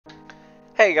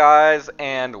Hey guys,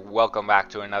 and welcome back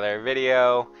to another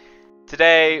video.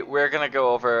 Today we're gonna go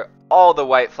over all the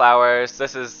white flowers.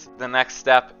 This is the next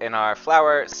step in our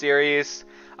flower series.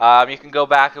 You can go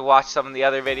back and watch some of the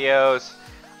other videos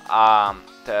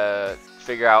to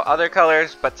figure out other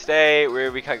colors, but today we're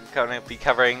gonna be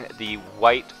covering the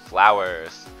white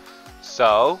flowers.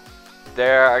 So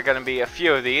there are gonna be a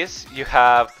few of these. You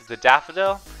have the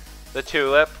daffodil, the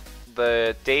tulip,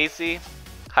 the daisy,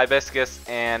 hibiscus,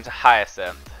 and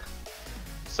hyacinth.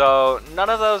 So none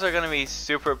of those are going to be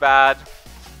super bad,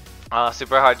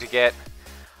 super hard to get.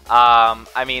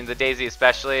 I mean the daisy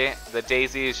especially. The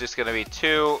daisy is just going to be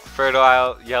two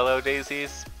fertile yellow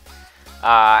daisies,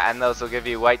 and those will give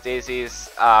you white daisies.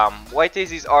 White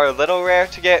daisies are a little rare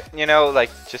to get, you know,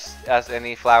 like just as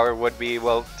any flower would be,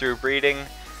 well, through breeding.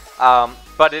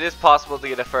 But it is possible to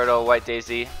get a fertile white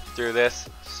daisy through this,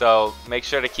 so make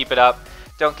sure to keep it up.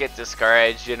 Don't get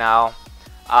discouraged, you know.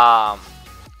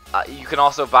 You can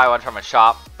also buy one from a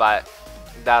shop, but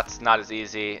that's not as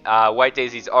easy. White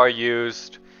daisies are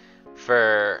used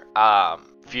for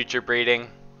future breeding,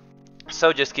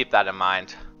 so just keep that in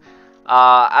mind.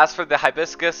 As for the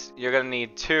hibiscus, you're going to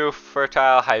need two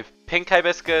fertile pink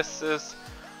hibiscuses,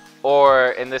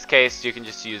 or in this case, you can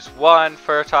just use one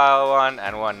fertile one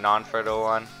and one non-fertile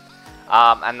one,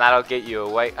 and that'll get you a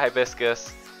white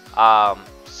hibiscus.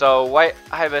 So white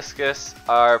hibiscus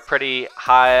are pretty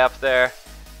high up there,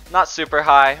 not super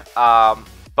high,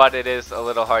 but it is a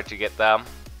little hard to get them.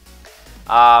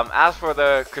 As for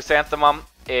the chrysanthemum,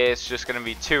 it's just going to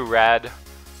be two red,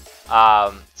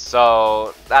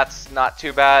 so that's not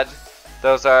too bad.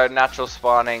 Those are natural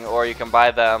spawning, or you can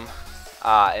buy them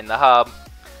in the hub,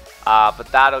 but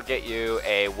that'll get you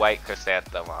a white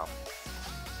chrysanthemum.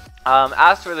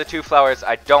 As for the two flowers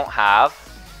I don't have,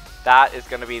 that is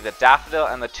going to be the daffodil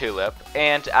and the tulip.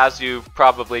 And as you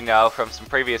probably know from some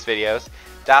previous videos,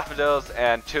 daffodils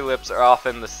and tulips are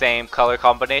often the same color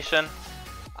combination.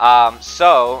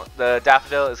 So the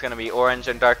daffodil is going to be orange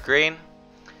and dark green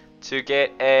to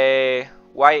get a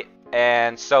white,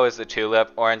 and so is the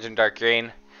tulip, orange and dark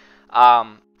green.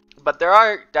 But there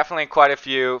are definitely quite a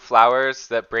few flowers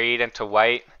that breed into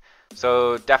white,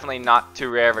 so definitely not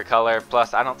too rare of a color.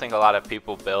 Plus, I don't think a lot of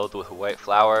people build with white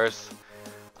flowers.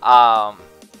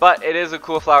 But it is a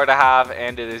cool flower to have,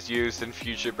 and it is used in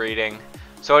future breeding,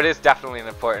 so it is definitely an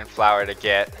important flower to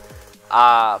get.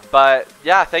 But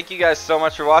yeah, thank you guys so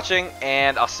much for watching,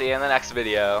 and I'll see you in the next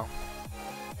video.